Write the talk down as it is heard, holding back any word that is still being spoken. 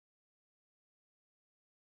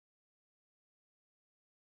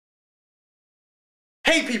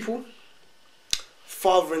Hey people,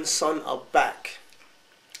 father and son are back.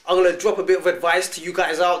 I'm gonna drop a bit of advice to you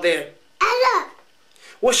guys out there. Ella.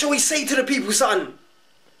 What shall we say to the people, son?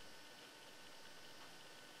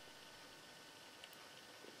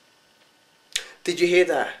 Did you hear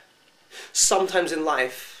that? Sometimes in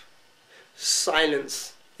life,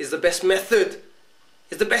 silence is the best method,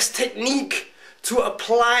 is the best technique to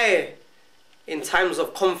apply in times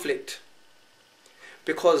of conflict,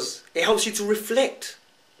 because it helps you to reflect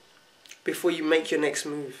before you make your next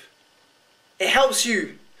move. It helps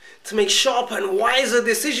you to make sharper and wiser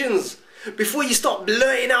decisions before you start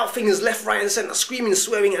blurting out things left, right and centre, screaming,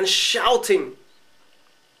 swearing and shouting.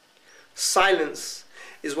 Silence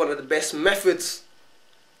is one of the best methods.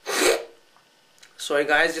 Sorry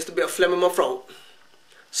guys, just a bit of phlegm in my throat.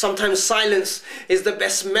 Sometimes silence is the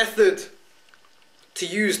best method to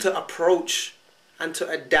use to approach and to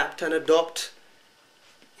adapt and adopt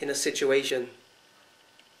in a situation.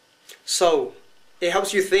 So it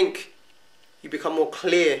helps you think, you become more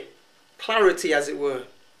clear, clarity as it were,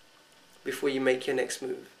 before you make your next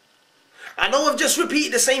move. I know I've just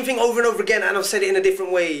repeated the same thing over and over again and I've said it in a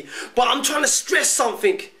different way, but I'm trying to stress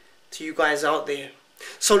something to you guys out there.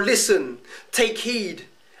 So listen, take heed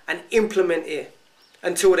and implement it.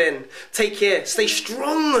 Until then, take care, stay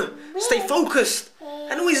strong, stay focused,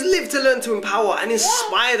 and always live to learn to empower and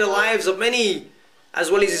inspire the lives of many as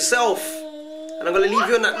well as yourself. And I'm going to leave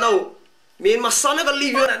you on that note. Me and my son are going to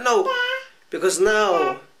leave you on that note, because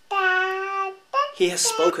now he has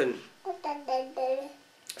spoken.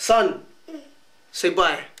 Son, say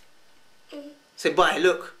bye. Say bye,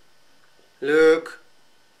 look. Look.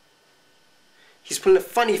 He's pulling a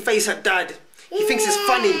funny face at Dad. He thinks it's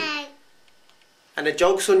funny. And the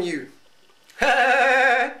joke's on you.